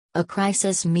A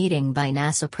crisis meeting by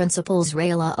NASA principals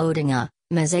Raila Odinga,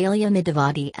 Musalia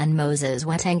Mudavadi and Moses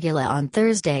Wetang'ula on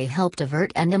Thursday helped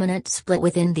avert an imminent split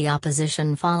within the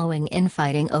opposition following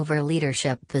infighting over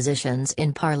leadership positions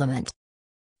in Parliament.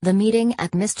 The meeting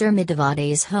at Mr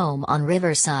Mudavadi's home on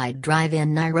Riverside Drive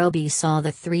in Nairobi saw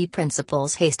the three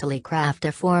principals hastily craft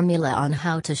a formula on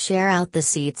how to share out the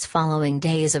seats following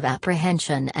days of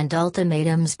apprehension and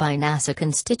ultimatums by NASA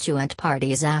constituent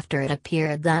parties after it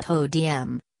appeared that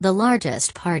ODM, the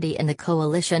largest party in the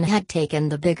coalition, had taken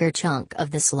the bigger chunk of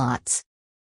the slots.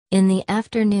 In the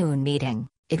afternoon meeting,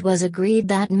 it was agreed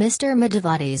that Mr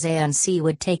Mudavadi's ANC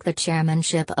would take the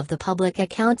chairmanship of the Public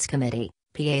Accounts Committee,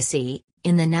 PAC,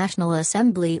 in the National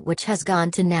Assembly, which has gone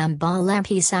to Nambale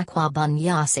MP Sakwa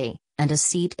Bunyasi, and a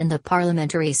seat in the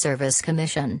Parliamentary Service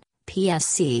Commission,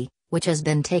 PSC, which has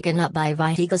been taken up by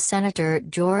Vihiga Senator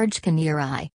George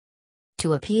Khaniri.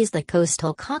 To appease the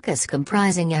Coastal Caucus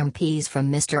comprising MPs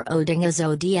from Mr Odinga's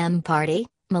ODM party,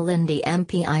 Malindi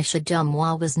MP Aisha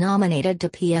Jumwa was nominated to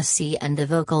PSC and the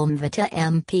Vocal Mvita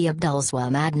MP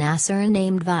Abdulswamad Nasser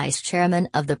named Vice Chairman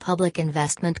of the Public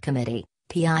Investment Committee,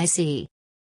 PIC.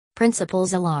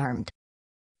 Principals alarmed.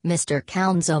 Mr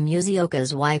Kalonzo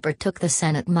Musyoka's wiper took the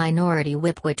Senate Minority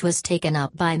Whip, which was taken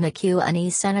up by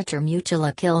Makueni Senator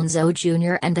Musalia Kilonzo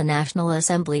Jr. and the National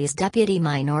Assembly's Deputy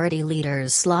Minority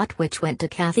Leader's slot, which went to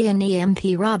Kathiani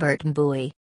MP Robert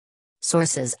Mbui.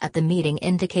 Sources at the meeting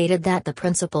indicated that the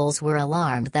principals were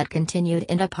alarmed that continued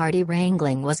inter-party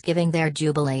wrangling was giving their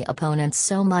Jubilee opponents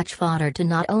so much fodder to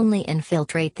not only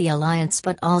infiltrate the alliance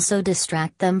but also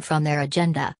distract them from their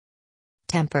agenda.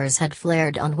 Tempers had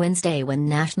flared on Wednesday when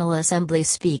National Assembly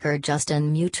Speaker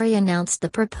Justin Mutri announced the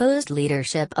proposed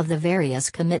leadership of the various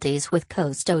committees, with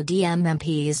Coast ODM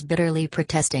MPs bitterly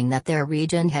protesting that their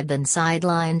region had been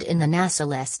sidelined in the NASA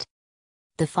list.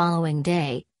 The following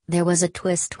day, there was a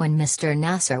twist when Mr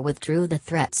Nasser withdrew the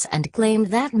threats and claimed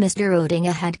that Mr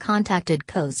Odinga had contacted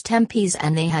Coast MPs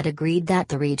and they had agreed that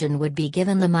the region would be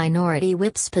given the Minority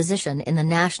Whip's position in the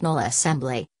National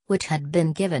Assembly, which had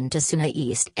been given to Suna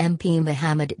East MP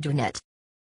Mohammed Junet.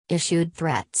 Issued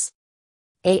threats.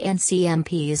 ANC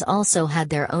MPs also had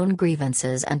their own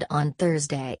grievances and on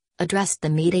Thursday, addressed the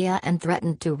media and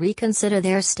threatened to reconsider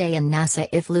their stay in NASA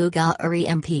if Lugari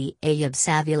MP Ayub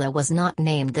Savula was not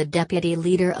named the deputy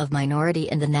leader of minority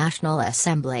in the National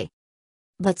Assembly.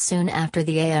 But soon after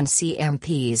the ANC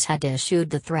MPs had issued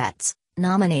the threats,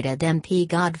 nominated MP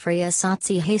Godfrey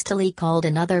Asatsi hastily called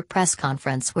another press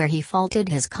conference where he faulted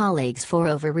his colleagues for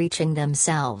overreaching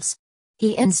themselves.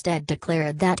 He instead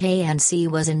declared that ANC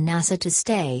was in NASA to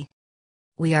stay.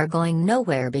 "We are going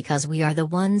nowhere because we are the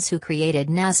ones who created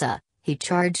NASA," he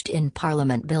charged in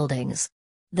Parliament buildings.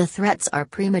 "The threats are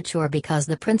premature because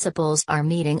the principals are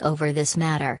meeting over this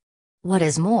matter." What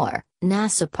is more,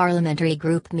 NASA Parliamentary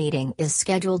Group meeting is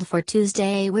scheduled for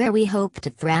Tuesday where we hope to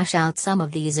thrash out some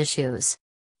of these issues.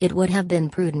 "It would have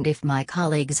been prudent if my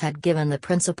colleagues had given the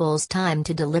principals time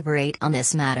to deliberate on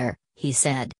this matter," he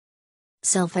said.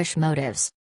 Selfish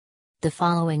motives. The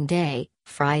following day,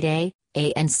 Friday,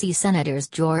 ANC Senators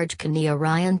George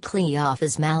Khaniri and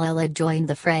Cleophas Malala joined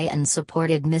the fray and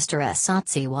supported Mr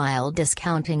Asatsi while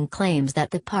discounting claims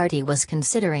that the party was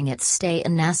considering its stay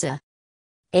in NASA.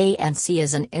 ANC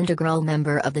is an integral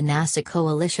member of the NASA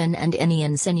coalition and any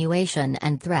insinuation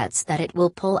and threats that it will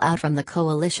pull out from the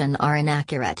coalition are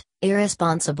inaccurate,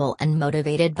 irresponsible and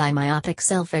motivated by myopic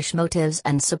selfish motives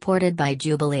and supported by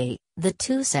Jubilee, the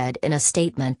two said in a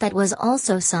statement that was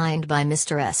also signed by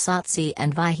Mr Asatsi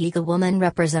and Vihiga woman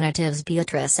representatives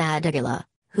Beatrice Adigala,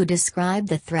 who described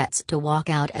the threats to walk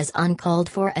out as uncalled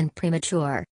for and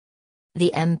premature.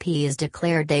 The MPs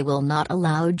declared they will not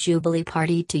allow Jubilee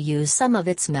Party to use some of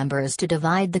its members to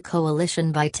divide the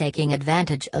coalition by taking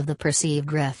advantage of the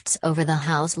perceived rifts over the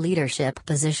House leadership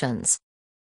positions.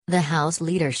 The House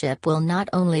leadership will not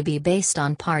only be based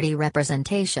on party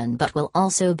representation but will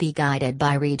also be guided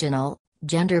by regional,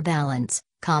 gender balance,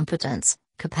 competence,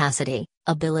 capacity,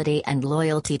 ability and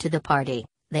loyalty to the party,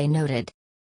 they noted.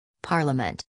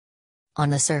 Parliament. On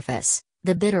the surface,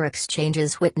 the bitter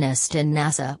exchanges witnessed in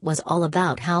NASA was all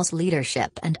about House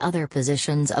leadership and other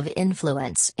positions of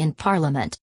influence in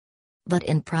Parliament. But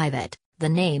in private, the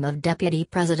name of Deputy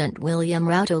President William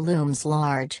Ruto looms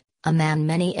large, a man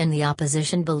many in the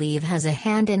opposition believe has a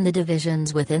hand in the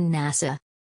divisions within NASA.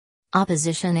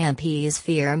 Opposition MPs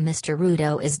fear Mr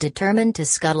Ruto is determined to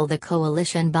scuttle the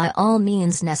coalition by all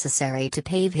means necessary to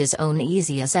pave his own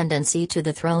easy ascendancy to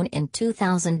the throne in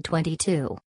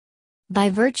 2022. By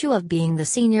virtue of being the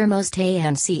senior-most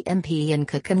ANC MP in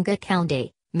Kakamega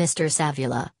County, Mr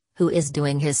Savula, who is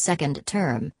doing his second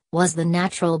term, was the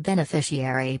natural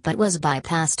beneficiary but was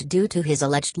bypassed due to his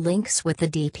alleged links with the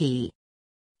DP.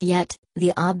 Yet,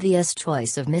 the obvious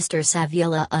choice of Mr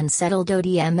Saviola unsettled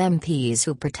ODM MPs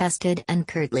who protested and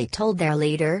curtly told their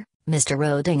leader, Mr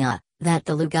Odinga, that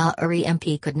the Lugari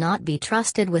MP could not be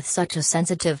trusted with such a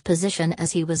sensitive position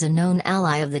as he was a known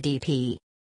ally of the DP.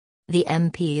 The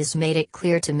MPs made it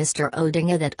clear to Mr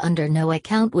Odinga that under no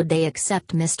account would they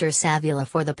accept Mr Saviola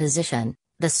for the position,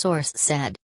 the source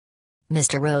said.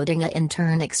 Mr Odinga in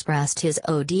turn expressed his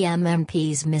ODM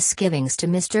MP's misgivings to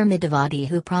Mr Mudavadi,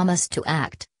 who promised to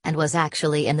act, and was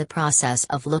actually in the process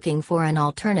of looking for an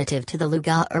alternative to the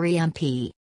Lugari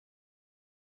MP.